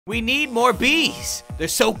We need more bees. They're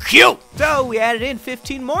so cute. So we added in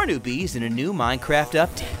 15 more new bees in a new Minecraft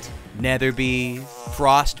update. Nether bees,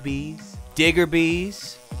 frost bees, digger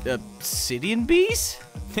bees, obsidian bees,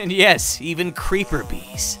 and yes, even creeper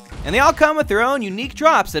bees. And they all come with their own unique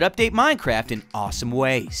drops that update Minecraft in awesome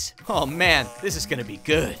ways. Oh man, this is gonna be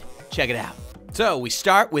good. Check it out. So we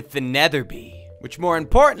start with the nether bee, which more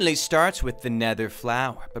importantly starts with the nether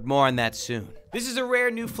flower, but more on that soon. This is a rare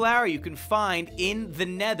new flower you can find in the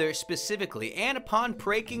nether specifically, and upon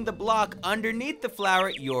breaking the block underneath the flower,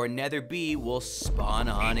 your nether bee will spawn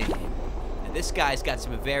on in. Now this guy's got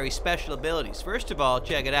some very special abilities. First of all,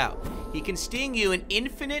 check it out. He can sting you an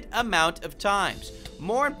infinite amount of times.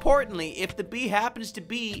 More importantly, if the bee happens to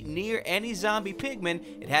be near any zombie pigmen,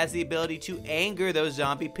 it has the ability to anger those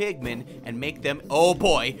zombie pigmen and make them, oh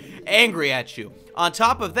boy, angry at you. On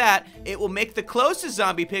top of that, it will make the closest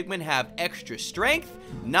zombie pigmen have extra strength,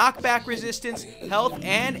 knockback resistance, health,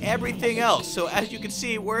 and everything else. So as you can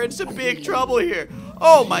see, we're in some big trouble here.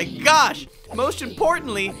 Oh my gosh! Most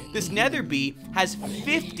importantly, this nether bee has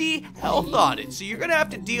 50 health on it. So you're gonna have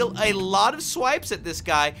to deal a lot of swipes at this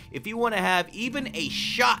guy if you wanna have even a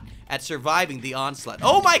shot at surviving the onslaught.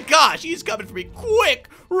 Oh my gosh, he's coming for me, quick,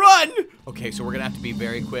 run! Okay, so we're gonna have to be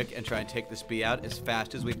very quick and try and take this bee out as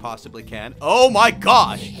fast as we possibly can. Oh my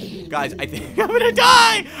gosh! Guys, I think I'm gonna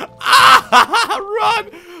die! Ah, run!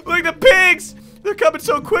 Look at the pigs! They're coming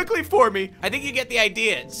so quickly for me. I think you get the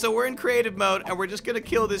idea. So we're in creative mode and we're just gonna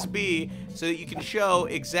kill this bee so that you can show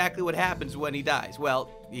exactly what happens when he dies. Well,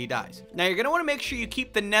 he dies. Now you're gonna wanna make sure you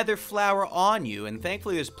keep the nether flower on you, and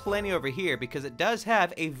thankfully there's plenty over here because it does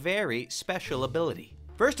have a very special ability.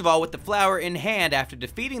 First of all, with the flower in hand, after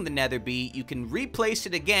defeating the nether bee, you can replace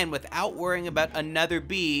it again without worrying about another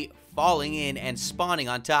bee falling in and spawning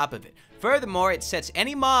on top of it. Furthermore, it sets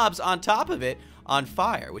any mobs on top of it on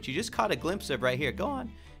fire, which you just caught a glimpse of right here. Go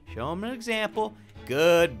on, show him an example.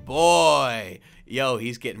 Good boy. Yo,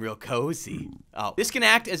 he's getting real cozy. Oh, this can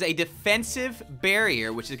act as a defensive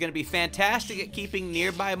barrier, which is going to be fantastic at keeping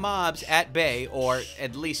nearby mobs at bay, or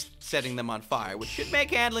at least setting them on fire, which should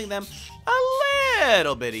make handling them a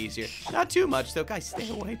little bit easier. Not too much, though. Guys, stay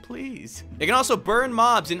away, please. They can also burn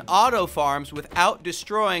mobs in auto farms without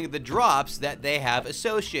destroying the drops that they have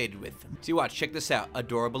associated with them. See, watch, check this out.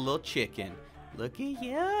 Adorable little chicken. Look at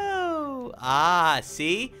you. Ah,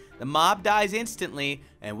 see? The mob dies instantly,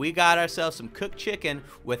 and we got ourselves some cooked chicken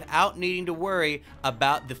without needing to worry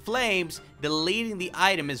about the flames deleting the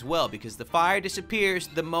item as well, because the fire disappears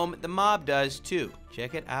the moment the mob does too.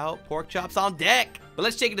 Check it out, pork chops on deck. But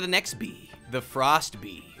let's take it to the next bee, the frost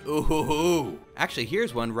bee. Ooh, actually,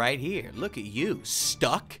 here's one right here. Look at you,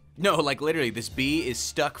 stuck? No, like literally, this bee is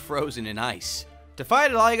stuck frozen in ice. To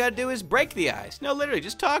fight it, all you gotta do is break the ice. No, literally,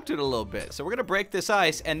 just talk to it a little bit. So we're gonna break this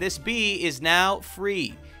ice, and this bee is now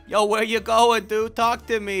free. Yo, where you going, dude? Talk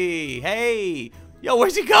to me. Hey. Yo,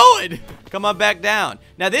 where's he going? Come on back down.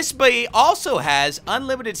 Now, this bee also has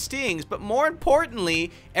unlimited stings, but more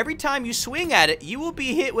importantly, every time you swing at it, you will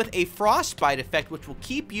be hit with a frostbite effect, which will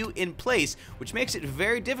keep you in place, which makes it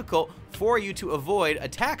very difficult for you to avoid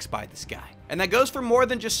attacks by this guy. And that goes for more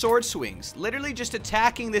than just sword swings. Literally, just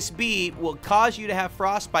attacking this bee will cause you to have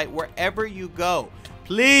frostbite wherever you go.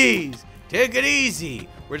 Please, take it easy.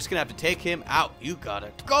 We're just gonna have to take him out. You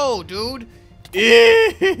gotta go, dude.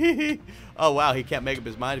 Oh, wow, he can't make up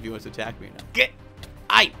his mind if he wants to attack me now. Get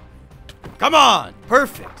out. Come on.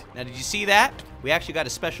 Perfect. Now, did you see that? We actually got a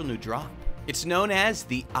special new drop. It's known as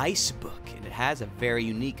the Ice Book, and it has a very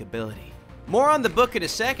unique ability. More on the book in a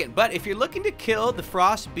second, but if you're looking to kill the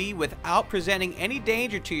frost bee without presenting any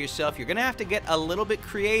danger to yourself, you're gonna have to get a little bit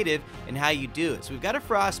creative in how you do it. So we've got a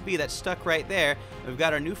frost bee that's stuck right there, and we've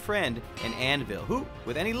got our new friend, an anvil, who,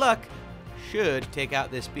 with any luck, should take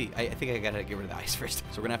out this bee. I think I gotta get rid of the ice first.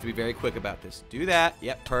 So we're gonna have to be very quick about this. Do that.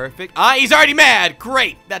 Yep, perfect. Ah, he's already mad.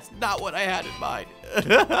 Great. That's not what I had in mind.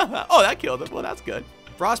 Oh, that killed him. Well, that's good.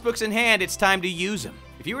 Frostbooks in hand, it's time to use them.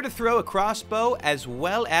 If you were to throw a crossbow as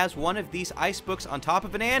well as one of these ice books on top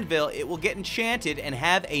of an anvil, it will get enchanted and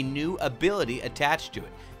have a new ability attached to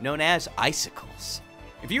it, known as icicles.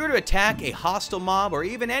 If you were to attack a hostile mob, or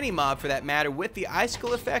even any mob for that matter, with the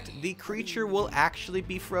icicle effect, the creature will actually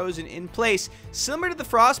be frozen in place, similar to the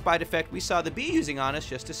frostbite effect we saw the bee using on us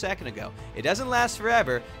just a second ago. It doesn't last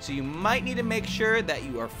forever, so you might need to make sure that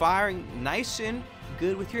you are firing nice and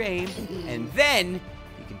good with your aim, and then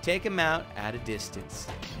you can take him out at a distance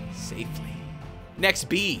safely. Next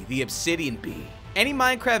bee, the obsidian bee. Any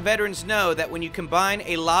Minecraft veterans know that when you combine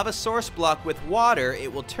a lava source block with water,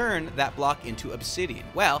 it will turn that block into obsidian.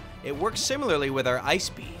 Well, it works similarly with our ice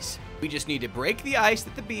bees. We just need to break the ice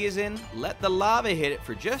that the bee is in, let the lava hit it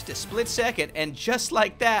for just a split second, and just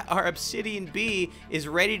like that, our obsidian bee is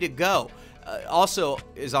ready to go. Also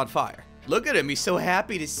is on fire. Look at him, he's so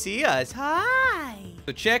happy to see us. Hi.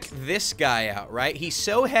 So check this guy out, right? He's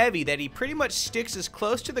so heavy that he pretty much sticks as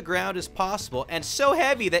close to the ground as possible, and so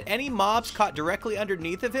heavy that any mobs caught directly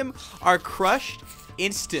underneath of him are crushed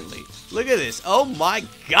instantly. Look at this. Oh my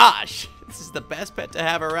gosh. This is the best pet to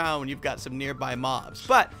have around when you've got some nearby mobs.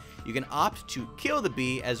 But you can opt to kill the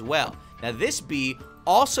bee as well. Now this bee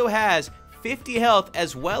also has 50 health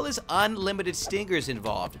as well as unlimited stingers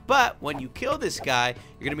involved. But when you kill this guy,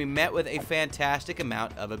 you're going to be met with a fantastic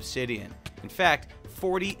amount of obsidian. In fact,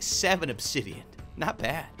 47 obsidian. Not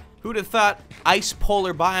bad. Who'd have thought ice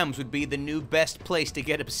polar biomes would be the new best place to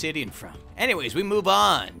get obsidian from? Anyways, we move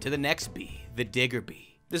on to the next bee, the digger bee.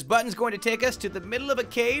 This button's going to take us to the middle of a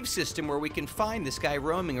cave system where we can find this guy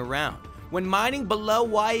roaming around. When mining below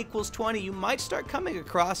y=20, you might start coming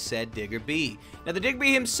across said digger bee. Now the digger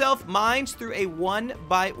bee himself mines through a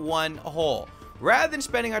 1x1 hole. Rather than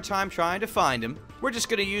spending our time trying to find him, we're just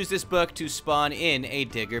going to use this book to spawn in a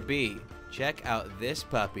digger bee. Check out this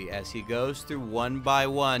puppy as he goes through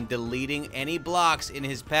 1x1, deleting any blocks in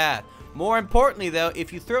his path. More importantly though,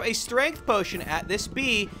 if you throw a strength potion at this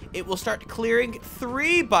bee, it will start clearing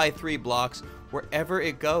 3x3 blocks wherever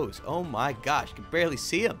it goes. Oh my gosh, you can barely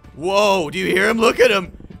see him. Whoa, do you hear him? Look at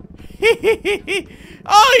him.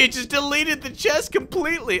 Oh, he just deleted the chest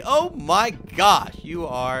completely. Oh my gosh, you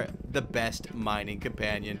are the best mining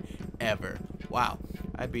companion ever. Wow,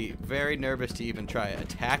 I'd be very nervous to even try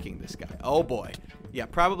attacking this guy. Oh boy. Yeah,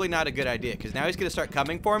 probably not a good idea, because now he's going to start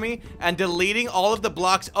coming for me and deleting all of the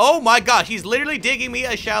blocks. Oh my gosh, he's literally digging me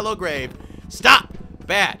a shallow grave. Stop.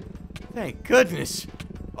 Bad. Thank goodness.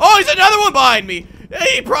 Oh, he's another one behind me.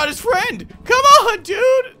 Hey, he brought his friend. Come on,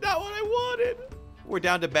 dude. Not what I wanted. We're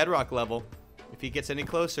down to bedrock level. If he gets any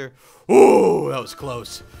closer. Ooh, that was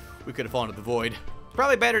close. We could have fallen to the void. It's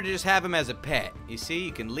probably better to just have him as a pet. You see,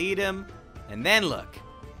 you can lead him, and then look.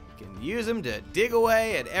 You can use him to dig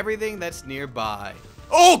away at everything that's nearby.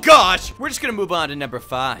 Oh gosh! We're just gonna move on to number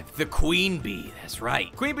 5, the queen bee. That's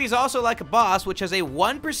right. Queen bee is also like a boss, which has a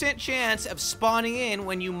 1% chance of spawning in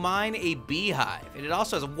when you mine a beehive, and it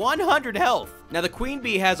also has 100 health. Now the queen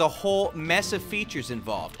bee has a whole mess of features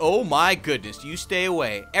involved. Oh my goodness, you stay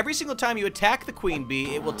away. Every single time you attack the queen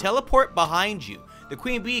bee, it will teleport behind you. The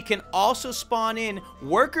queen bee can also spawn in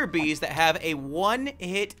worker bees that have a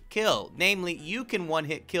one-hit kill. Namely, you can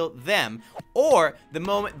one-hit kill them, or the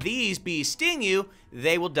moment these bees sting you,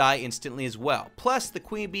 they will die instantly as well. Plus, the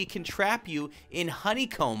queen bee can trap you in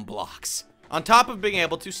honeycomb blocks, on top of being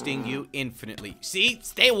able to sting you infinitely. See?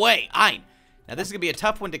 Stay away, Ein. Now this is gonna be a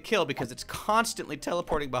tough one to kill because it's constantly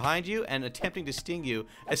teleporting behind you and attempting to sting you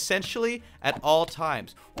essentially at all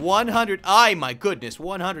times. 100, my goodness,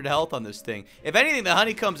 100 health on this thing. If anything, the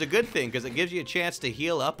honeycomb's a good thing because it gives you a chance to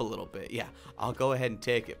heal up a little bit. Yeah, I'll go ahead and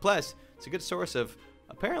take it. Plus, it's a good source of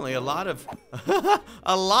apparently a lot of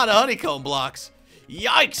honeycomb blocks.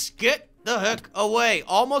 Yikes, get the heck away.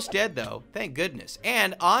 Almost dead though, thank goodness.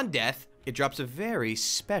 And on death, it drops a very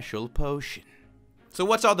special potion. So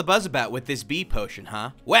what's all the buzz about with this bee potion,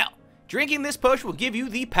 huh? Well, drinking this potion will give you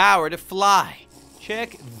the power to fly.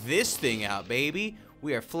 Check this thing out, baby.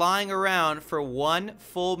 We are flying around for 1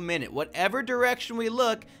 full minute. Whatever direction we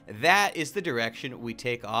look, that is the direction we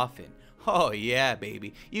take off in. Oh yeah,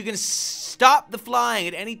 baby. You can stop the flying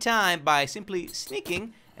at any time by simply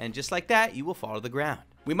sneaking, and just like that, you will fall to the ground.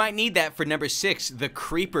 We might need that for number 6, the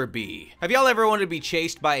creeper bee. Have y'all ever wanted to be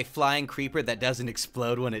chased by a flying creeper that doesn't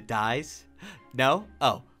explode when it dies? No?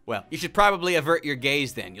 Oh, well, you should probably avert your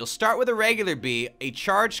gaze then. You'll start with a regular bee, a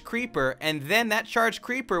charged creeper, and then that charged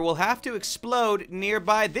creeper will have to explode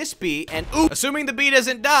nearby this bee, and ooh, assuming the bee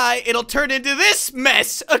doesn't die, it'll turn into this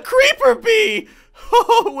mess, a creeper bee!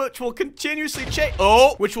 which will continuously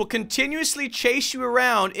chase you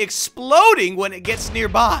around, exploding when it gets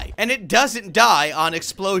nearby. And it doesn't die on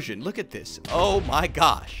explosion. Look at this. Oh my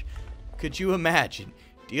gosh. Could you imagine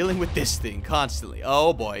dealing with this thing constantly?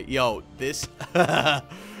 Oh boy, yo, this, I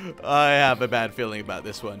have a bad feeling about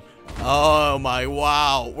this one. Oh my,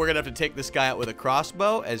 wow. We're gonna have to take this guy out with a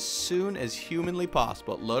crossbow as soon as humanly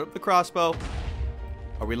possible. Load up the crossbow.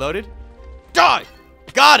 Are we loaded? Die!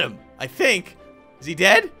 Got him, I think. Is he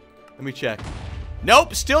dead? Let me check.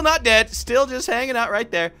 Nope, still not dead. Still just hanging out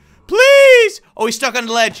right there. Please! Oh, he's stuck on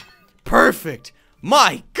the ledge. Perfect.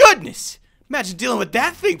 My goodness. Imagine dealing with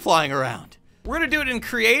that thing flying around. We're gonna do it in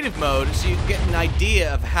creative mode so you can get an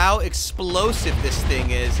idea of how explosive this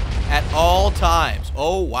thing is at all times.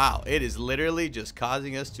 Oh wow, it is literally just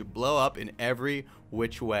causing us to blow up in every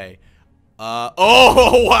which way.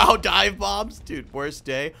 Oh, wow, dive bombs. Dude, worst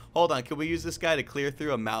day. Hold on, can we use this guy to clear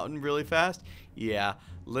through a mountain really fast? Yeah,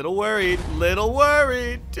 little worried,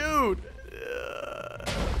 dude.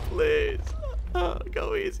 Please.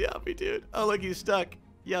 Go easy on me, dude. Oh, look, he's stuck.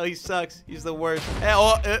 Yo, he sucks. He's the worst.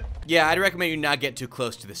 Yeah, I'd recommend you not get too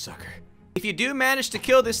close to the sucker. If you do manage to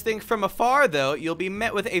kill this thing from afar, though, you'll be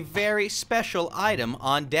met with a very special item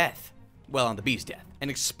on death. Well, on the bee's death. An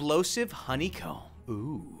explosive honeycomb.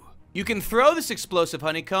 Ooh. You can throw this explosive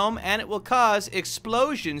honeycomb, and it will cause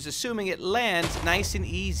explosions, assuming it lands nice and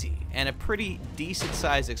easy. And a pretty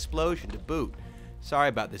decent-sized explosion to boot. Sorry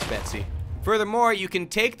about this, Betsy. Furthermore, you can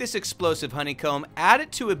take this explosive honeycomb, add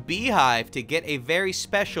it to a beehive to get a very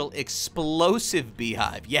special explosive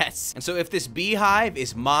beehive. Yes. And so if this beehive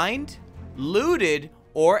is mined, looted,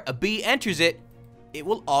 or a bee enters it, it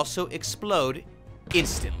will also explode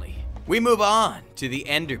instantly. We move on to the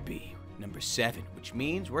ender bee, number 7, which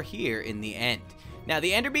means we're here in the end. Now,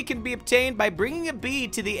 the ender bee can be obtained by bringing a bee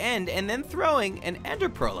to the end and then throwing an ender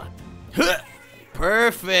pearl at them.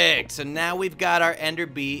 Perfect. So now we've got our ender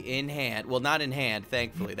bee in hand. Well, not in hand,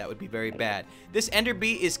 thankfully. That would be very bad. This ender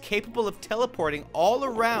bee is capable of teleporting all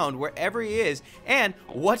around wherever he is. And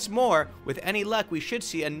what's more, with any luck, we should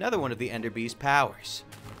see another one of the ender bee's powers.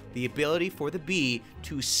 The ability for the bee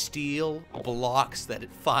to steal blocks that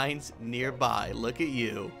it finds nearby. Look at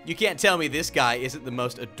you. You can't tell me this guy isn't the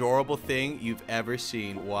most adorable thing you've ever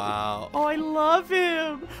seen. Wow. Oh, I love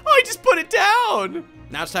him. Oh, I just put it down.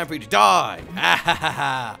 Now it's time for you to die.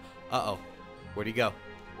 Uh-oh. Where'd he go?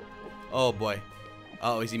 Oh, boy.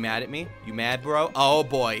 Uh-oh, is he mad at me? You mad, bro? Oh,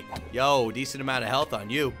 boy. Yo, decent amount of health on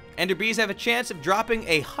you. Ender bees have a chance of dropping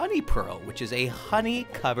a honey pearl, which is a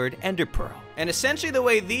honey-covered ender pearl. And essentially the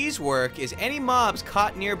way these work is any mobs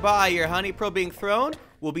caught nearby your honey pearl being thrown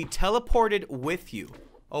will be teleported with you.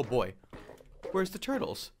 Oh, boy. Where's the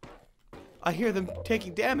turtles? I hear them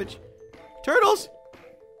taking damage. Turtles?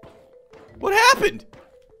 What happened?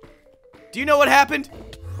 Do you know what happened?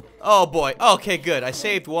 Oh, boy. Okay, good. I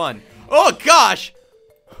saved one. Oh, gosh!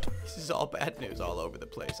 This is all bad news all over the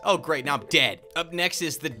place. Oh, great. Now I'm dead. Up next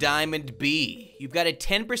is the diamond bee. You've got a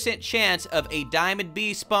 10% chance of a diamond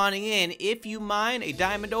bee spawning in if you mine a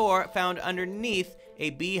diamond ore found underneath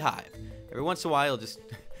a beehive. Every once in a while, you'll just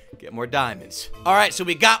get more diamonds. All right, so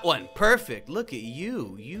we got one. Perfect. Look at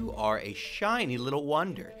you. You are a shiny little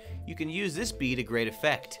wonder. You can use this bee to great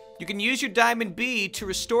effect. You can use your diamond bee to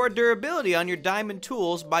restore durability on your diamond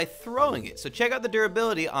tools by throwing it. So check out the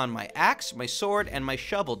durability on my axe, my sword, and my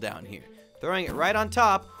shovel down here. Throwing it right on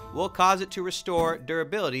top will cause it to restore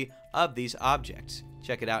durability of these objects.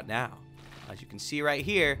 Check it out now. As you can see right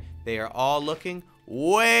here, they are all looking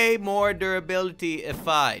way more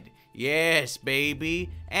durability-ified. Yes,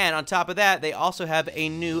 baby. And on top of that, they also have a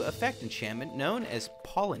new effect enchantment known as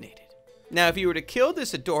Pollinated. Now, if you were to kill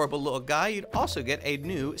this adorable little guy, you'd also get a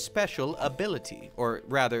new special ability, or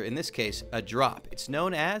rather, in this case, a drop. It's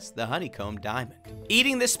known as the Honeycomb Diamond.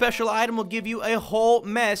 Eating this special item will give you a whole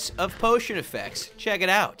mess of potion effects. Check it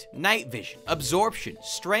out. Night vision, absorption,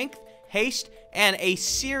 strength, haste, and a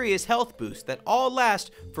serious health boost that all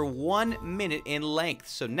last for 1 minute in length.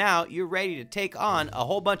 So now you're ready to take on a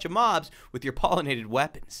whole bunch of mobs with your pollinated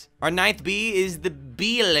weapons. Our 9th bee is the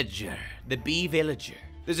Villager, the bee villager.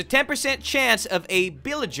 There's a 10% chance of a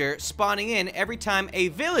villager spawning in every time a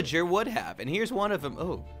villager would have. And here's one of them.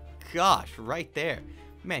 Oh, gosh, right there.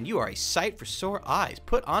 Man, you are a sight for sore eyes.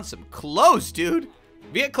 Put on some clothes, dude.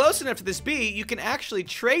 If you get close enough to this bee, you can actually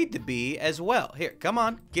trade the bee as well. Here, come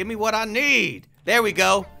on. Give me what I need. There we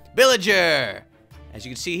go. Villager. As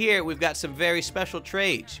you can see here, we've got some very special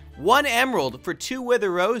trades. 1 emerald for 2 wither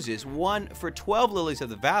roses, 1 for 12 lilies of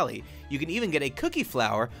the valley. You can even get a cookie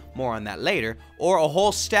flower, more on that later, or a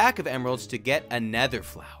whole stack of emeralds to get a nether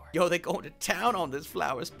flower. Yo, they going to town on this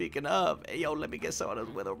flower, speaking of. Hey, yo, let me get some of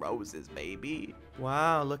those wither roses, baby.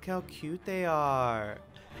 Wow, look how cute they are.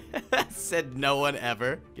 Said no one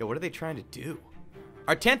ever. Yo, what are they trying to do?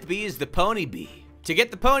 Our 10th bee is the pony bee. To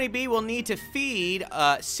get the pony bee, we'll need to feed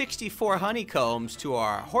 64 honeycombs to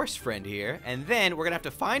our horse friend here, and then we're gonna have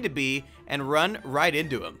to find a bee and run right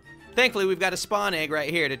into him. Thankfully, we've got a spawn egg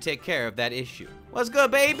right here to take care of that issue. What's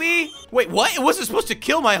good, baby? Wait, what? It wasn't supposed to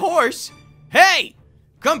kill my horse. Hey,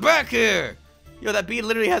 come back here. Yo, that bee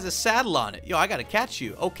literally has a saddle on it. Yo, I gotta catch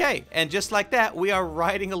you. Okay, and just like that, we are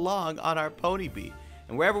riding along on our pony bee.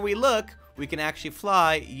 And wherever we look, we can actually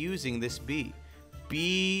fly using this bee.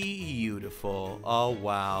 Beautiful. Oh,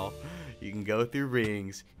 wow. You can go through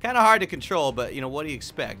rings. Kind of hard to control, but, you know, what do you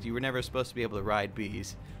expect? You were never supposed to be able to ride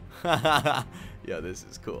bees. Yo, this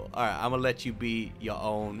is cool. All right, I'm going to let you be your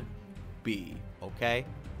own bee, okay?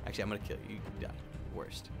 Actually, I'm going to kill you. You die.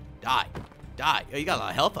 Worst. Die. Die. Oh, you got a lot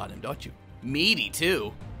of health on him, don't you? Meaty,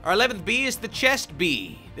 too. Our 11th bee is the chest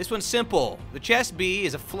bee. This one's simple. The chest bee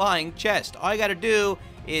is a flying chest. All you gotta do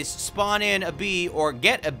is spawn in a bee or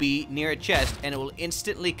get a bee near a chest, and it will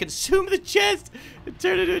instantly consume the chest and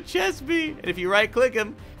turn it into a chest bee. And if you right-click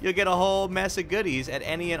him, you'll get a whole mess of goodies at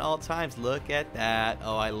any and all times. Look at that.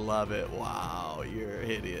 Oh, I love it. Wow, you're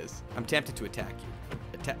hideous. I'm tempted to attack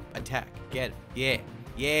you. Attack. Get it. Yeah.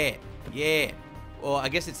 Yeah. Yeah. Well, I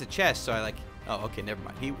guess it's the chest, so I like... Oh, okay, never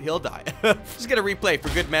mind. He'll die. Just gonna replay for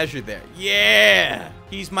good measure there. Yeah!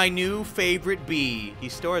 He's my new favorite bee. He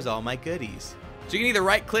stores all my goodies. So you can either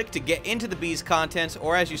right-click to get into the bee's contents,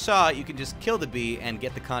 or as you saw, you can just kill the bee and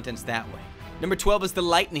get the contents that way. Number 12 is the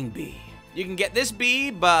lightning bee. You can get this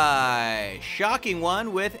bee by shocking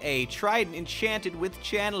one with a trident enchanted with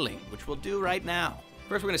channeling, which we'll do right now.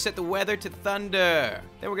 First, we're gonna set the weather to thunder.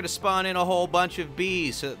 Then we're gonna spawn in a whole bunch of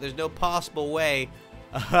bees so that there's no possible way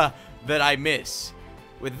that I miss.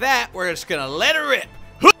 With that, we're just gonna let it rip.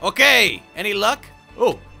 Okay, any luck?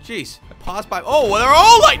 Oh, jeez, I paused by. Oh, well, they're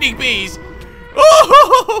all lightning bees.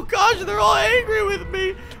 Oh, gosh, they're all angry with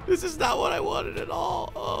me. This is not what I wanted at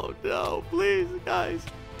all. Oh, no, please, guys.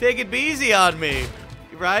 Take it easy on me,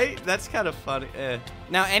 right? That's kind of funny.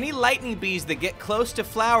 Now, any lightning bees that get close to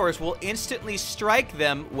flowers will instantly strike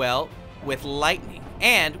them, well, with lightning.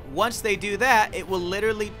 And once they do that, it will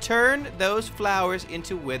literally turn those flowers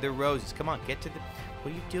into wither roses. Come on, get to the...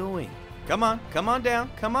 What are you doing? Come on down.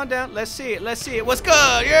 Come on down. Let's see it. Let's see it. What's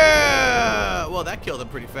good? Yeah! Well, that killed them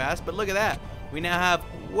pretty fast, but look at that. We now have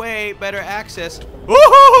way better access.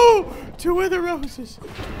 Woohoo! To wither roses.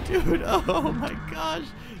 Dude, oh my gosh.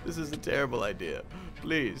 This is a terrible idea.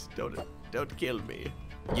 Please, don't kill me.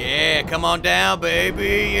 Yeah, come on down,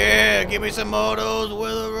 baby. Yeah, give me some more of those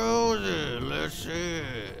wither roses. Let's see.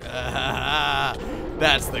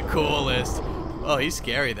 That's the coolest. Oh, he's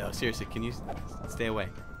scary, though. Seriously, can you stay away?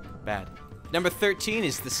 Bad. Number 13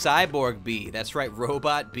 is the cyborg bee. That's right,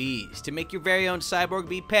 robot bees. To make your very own cyborg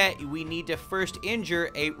bee pet, we need to first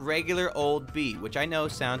injure a regular old bee, which I know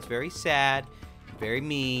sounds very sad, very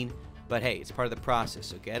mean, but hey, it's part of the process.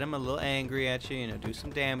 So get him a little angry at you, do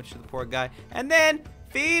some damage to the poor guy, and then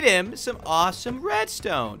feed him some awesome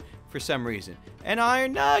redstone for some reason, and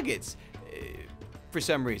iron nuggets for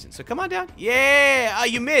some reason. So come on down. Yeah, oh,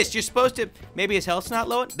 you missed. You're supposed to, maybe his health's not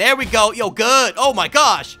low. There we go. Yo, good. Oh my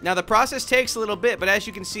gosh. Now the process takes a little bit, but as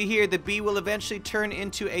you can see here, the bee will eventually turn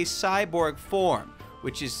into a cyborg form,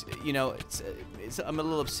 which is, I'm a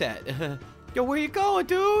little upset. Yo, where you going,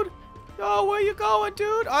 dude? Yo, where you going,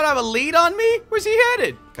 dude? I don't have a lead on me? Where's he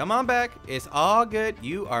headed? Come on back. It's all good.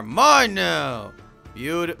 You are mine now.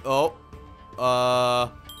 Beautiful.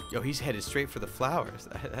 Oh, yo, he's headed straight for the flowers.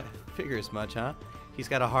 I figure as much, huh? He's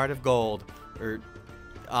got a heart of gold, or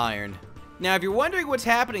iron. Now, if you're wondering what's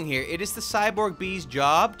happening here, it is the cyborg bee's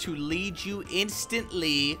job to lead you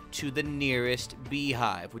instantly to the nearest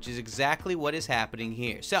beehive, which is exactly what is happening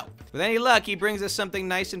here. So, with any luck, he brings us something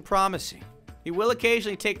nice and promising. He will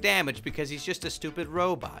occasionally take damage because he's just a stupid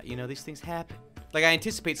robot. These things happen. Like, I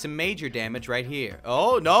anticipate some major damage right here.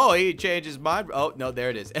 Oh, no, he changed his mind. Oh, no, there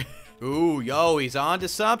it is. Ooh, yo, he's on to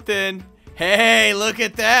something. Hey, look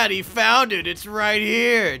at that. He found it. It's right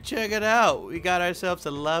here. Check it out. We got ourselves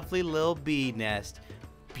a lovely little bee nest.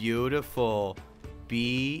 Beautiful.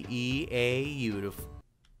 B-E-A-beautiful.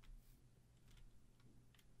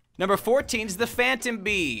 Number 14 is the phantom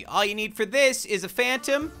bee. All you need for this is a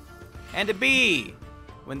phantom and a bee.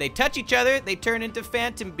 When they touch each other, they turn into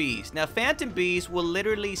phantom bees. Now, phantom bees will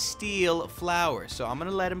literally steal flowers. So I'm going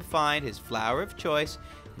to let him find his flower of choice,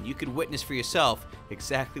 and you can witness for yourself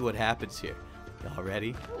exactly what happens here. Y'all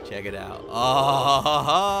ready? Check it out.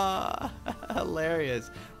 Oh,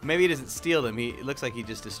 hilarious. Maybe he doesn't steal them. It looks like he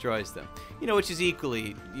just destroys them. Which is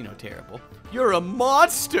equally, terrible. You're a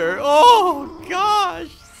monster. Oh, gosh.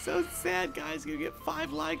 So sad, guys. Gonna get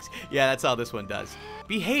 5 likes. Yeah, that's all this one does.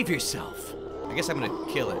 Behave yourself. I guess I'm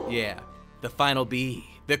gonna kill it. Yeah. The final bee.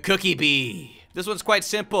 The cookie bee. This one's quite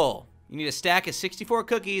simple. You need a stack of 64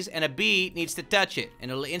 cookies, and a bee needs to touch it, and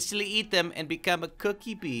it'll instantly eat them and become a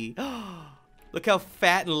cookie bee. Look how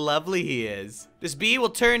fat and lovely he is. This bee will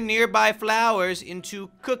turn nearby flowers into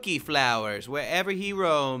cookie flowers wherever he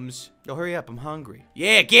roams. Oh, hurry up, I'm hungry.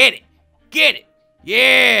 Yeah, get it. Get it.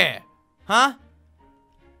 Yeah. Huh?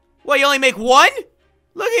 What, you only make one?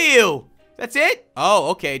 Look at you. That's it? Oh,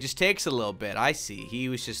 okay, it just takes a little bit. I see. He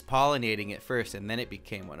was just pollinating it first, and then it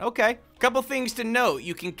became one. Okay. Couple things to note.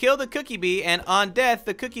 You can kill the cookie bee, and on death,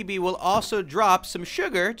 the cookie bee will also drop some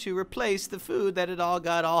sugar to replace the food that it all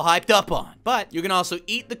got all hyped up on. But you can also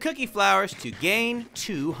eat the cookie flowers to gain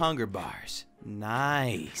 2 hunger bars.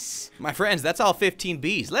 Nice. My friends, that's all 15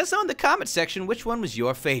 bees. Let us know in the comment section which one was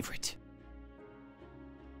your favorite.